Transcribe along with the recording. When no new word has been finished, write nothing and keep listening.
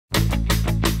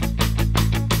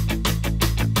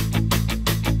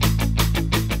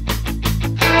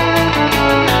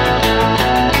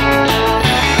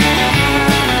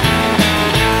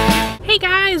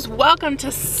welcome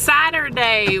to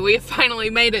Saturday. We have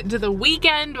finally made it to the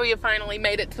weekend. We have finally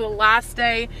made it to the last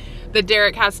day that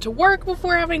Derek has to work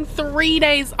before having 3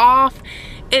 days off.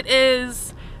 It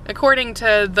is, according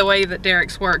to the way that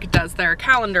Derek's work does their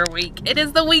calendar week, it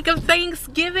is the week of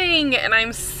Thanksgiving, and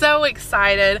I'm so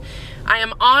excited. I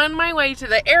am on my way to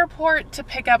the airport to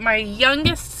pick up my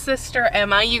youngest sister,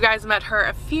 Emma. You guys met her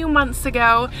a few months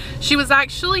ago. She was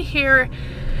actually here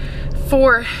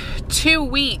for 2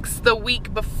 weeks, the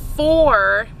week before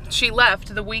she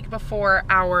left, the week before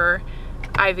our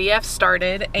IVF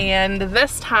started, and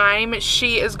this time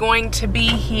she is going to be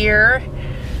here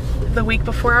the week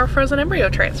before our frozen embryo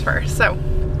transfer. So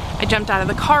I jumped out of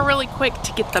the car really quick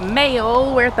to get the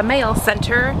mail. We're at the mail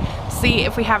center, see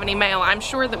if we have any mail. I'm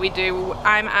sure that we do.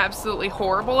 I'm absolutely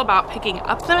horrible about picking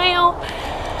up the mail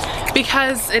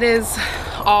because it is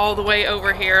all the way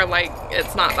over here. Like,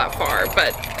 it's not that far,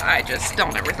 but I just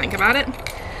don't ever think about it.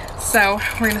 So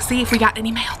we're gonna see if we got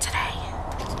any mail today.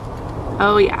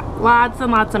 Oh yeah, lots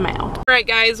and lots of mail. All right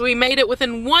guys, we made it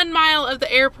within 1 mile of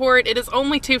the airport. It is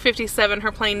only 2:57.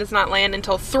 Her plane does not land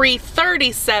until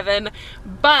 3:37,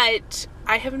 but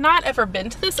I have not ever been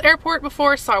to this airport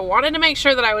before, so I wanted to make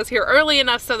sure that I was here early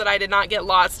enough so that I did not get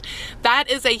lost.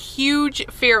 That is a huge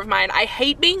fear of mine. I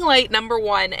hate being late, number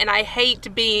one, and I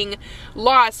hate being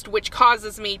lost, which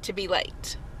causes me to be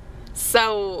late.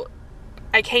 So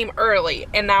I came early,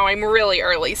 and now I'm really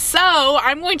early. So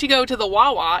I'm going to go to the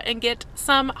Wawa and get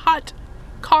some hot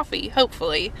coffee,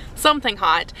 hopefully, something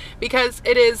hot, because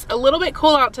it is a little bit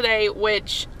cool out today,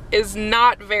 which is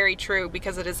not very true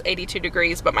because it is 82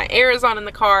 degrees, but my air is on in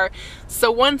the car.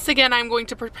 So once again, I'm going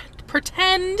to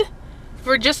pretend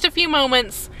for just a few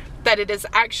moments that it is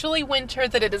actually winter,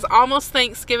 that it is almost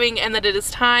Thanksgiving, and that it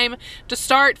is time to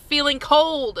start feeling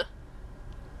cold.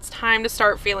 It's time to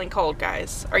start feeling cold,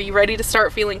 guys. Are you ready to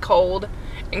start feeling cold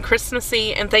and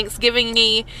Christmassy and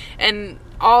Thanksgiving-y and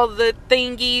all the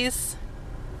thingies?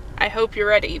 I hope you're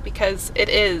ready because it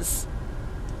is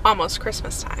almost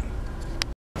Christmas time.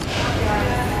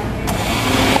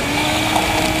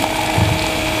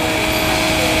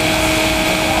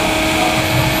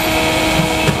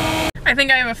 I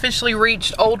think I have officially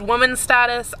reached old woman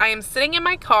status. I am sitting in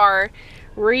my car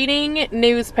reading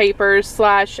newspapers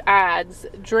 / ads,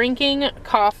 drinking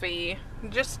coffee,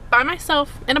 just by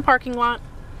myself in a parking lot.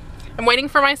 I'm waiting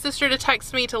for my sister to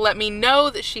text me to let me know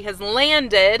that she has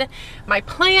landed. My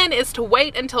plan is to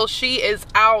wait until she is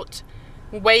out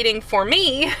waiting for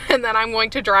me, and then I'm going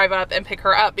to drive up and pick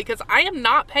her up because I am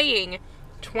not paying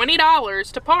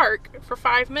 $20 to park for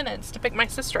 5 minutes to pick my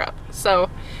sister up. So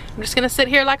I'm just gonna sit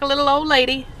here like a little old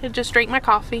lady and just drink my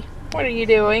coffee. What are you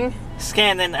doing?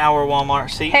 Scanning our Walmart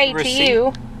receipt. Hey, to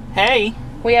you. Hey.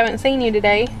 We haven't seen you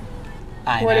today.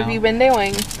 What have you been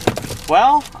doing?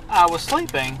 Well, I was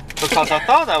sleeping because I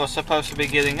thought I was supposed to be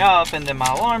getting up, and then my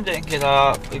alarm didn't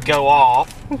go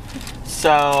off.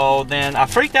 So then I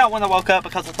freaked out when I woke up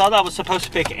because I thought I was supposed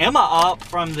to pick Emma up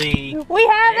from the We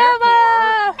have airport.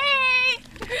 Emma! Hey!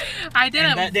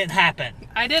 And that didn't happen.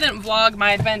 I didn't vlog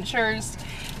my adventures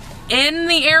in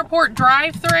the airport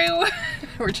drive-thru.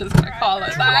 We're just gonna call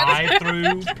it that.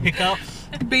 Drive-thru pickup.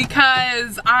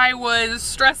 Because I was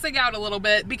stressing out a little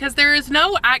bit because there is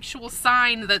no actual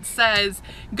sign that says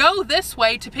go this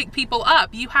way to pick people up.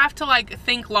 You have to like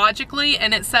think logically,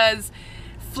 and it says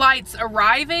flights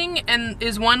arriving and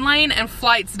is one lane and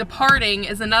flights departing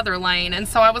is another lane. And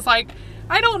so I was like,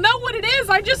 I don't know what it is.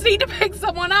 I just need to pick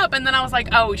someone up. And then I was like,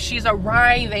 oh, she's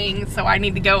arriving, so I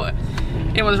need to go.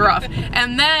 It was rough.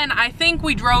 And then I think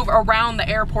we drove around the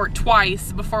airport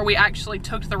twice before we actually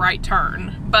took the right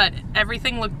turn. But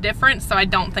everything looked different, so I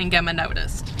don't think Emma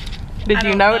noticed. Did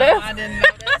you notice? No, I didn't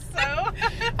notice, so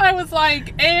I was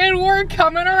like, and we're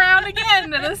coming around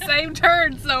again to the same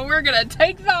turn, so we're gonna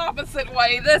take the opposite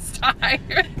way this time.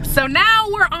 So now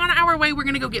we're on our way. We're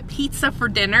gonna go get pizza for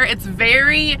dinner. It's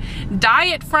very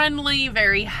diet friendly,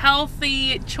 very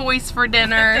healthy choice for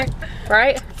dinner,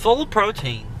 right? Full of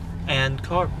protein and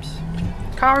carbs.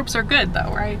 Carbs are good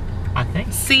though, right? I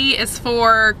think. C is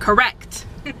for correct.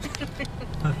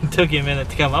 It took you a minute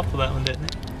to come up with that one, didn't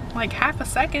it? Like half a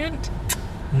second.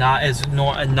 Not as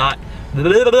not. Blah,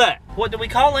 blah, blah. What do we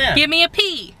call in? Give me a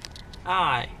P.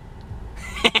 I.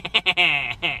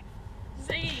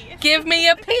 Z. Give me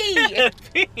a P.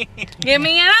 Give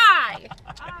me an I.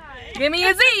 Give me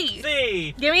a Z.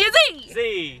 Z. Give me a Z.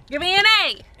 Z. Give me an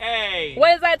A. A.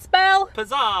 What does that spell?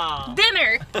 Huzzah.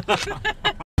 Dinner.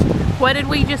 What did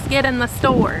we just get in the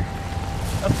store?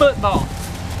 A football.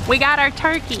 We got our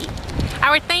turkey.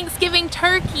 Our Thanksgiving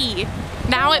turkey.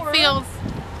 Now it feels,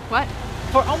 what?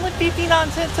 For only 59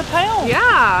 cents a pound.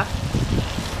 Yeah.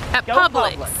 At Go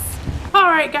Publix. Publix.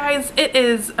 Alright guys, it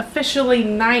is officially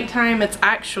nighttime. It's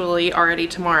actually already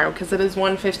tomorrow because it is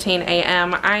 1:15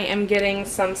 a.m. I am getting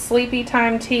some sleepy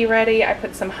time tea ready. I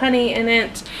put some honey in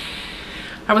it.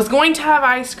 I was going to have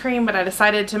ice cream, but I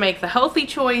decided to make the healthy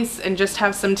choice and just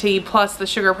have some tea, plus the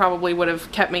sugar probably would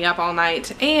have kept me up all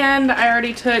night. And I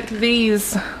already took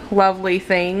these lovely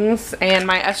things and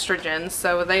my estrogen,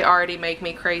 so they already make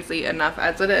me crazy enough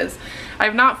as it is.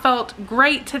 I've not felt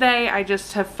great today. I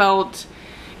just have felt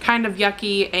kind of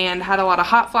yucky and had a lot of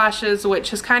hot flashes,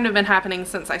 which has kind of been happening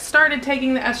since I started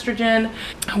taking the estrogen.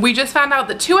 We just found out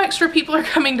that 2 extra people are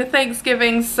coming to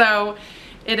Thanksgiving, so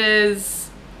it is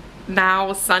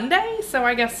now Sunday, so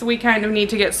I guess we kind of need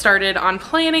to get started on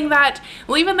planning that.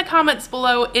 Leave in the comments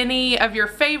below any of your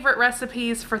favorite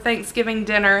recipes for Thanksgiving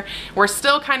dinner. We're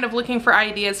still kind of looking for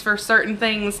ideas for certain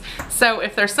things, so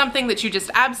if there's something that you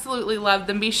just absolutely love,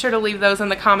 then be sure to leave those in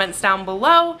the comments down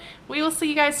below. We will see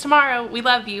you guys tomorrow. We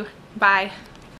love you. Bye.